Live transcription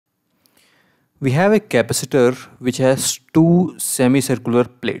We have a capacitor which has two semicircular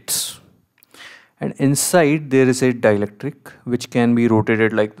plates, and inside there is a dielectric which can be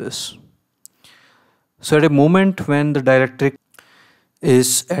rotated like this. So at a moment when the dielectric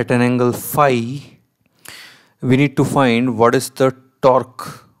is at an angle phi, we need to find what is the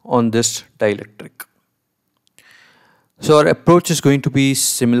torque on this dielectric. So our approach is going to be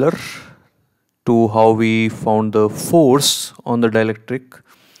similar to how we found the force on the dielectric.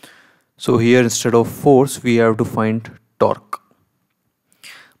 So here instead of force we have to find torque.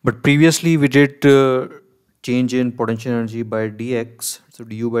 But previously we did change in potential energy by dx. So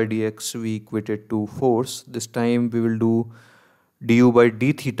du by dx we equated to force. This time we will do du by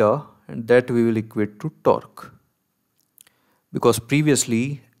d theta, and that we will equate to torque. Because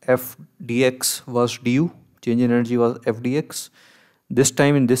previously f dx was du, change in energy was f dx. This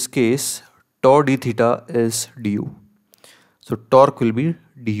time in this case tau d theta is du. So torque will be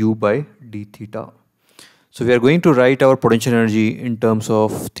du by d theta. So we are going to write our potential energy in terms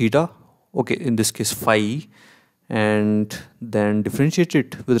of theta, okay, in this case phi, and then differentiate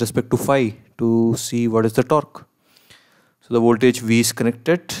it with respect to phi to see what is the torque. So the voltage V is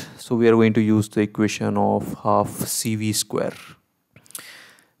connected, so we are going to use the equation of half CV square,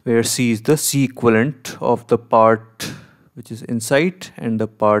 where C is the C equivalent of the part which is inside and the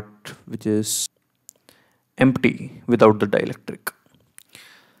part which is empty without the dielectric.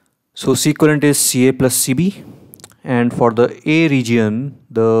 So C equivalent is Ca plus Cb, and for the A region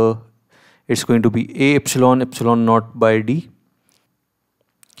it's going to be A epsilon epsilon naught by d,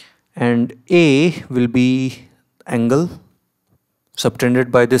 and A will be angle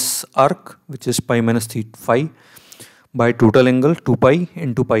subtended by this arc which is pi minus theta phi by total angle 2 pi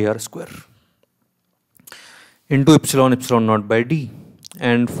into pi r square into epsilon epsilon naught by d.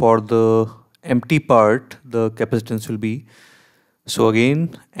 And for the empty part the capacitance will be, so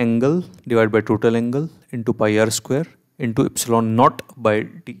again angle divided by total angle into pi r square into epsilon naught by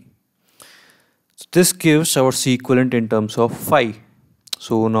d. So this gives our C equivalent in terms of phi.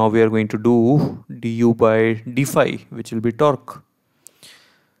 So now we are going to do du by d phi, which will be torque.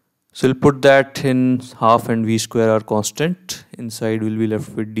 So we'll put that in half, and v square are constant. Inside we'll be left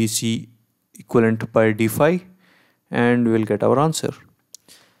with dc equivalent by d phi, and we'll get our answer.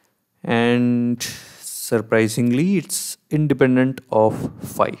 And surprisingly it's independent of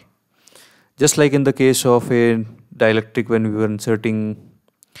phi. Just like in the case of a dielectric when we were inserting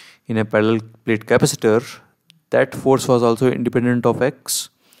in a parallel plate capacitor, that force was also independent of x,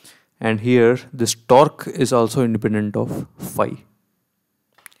 and here this torque is also independent of phi.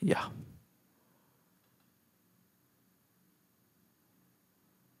 Yeah.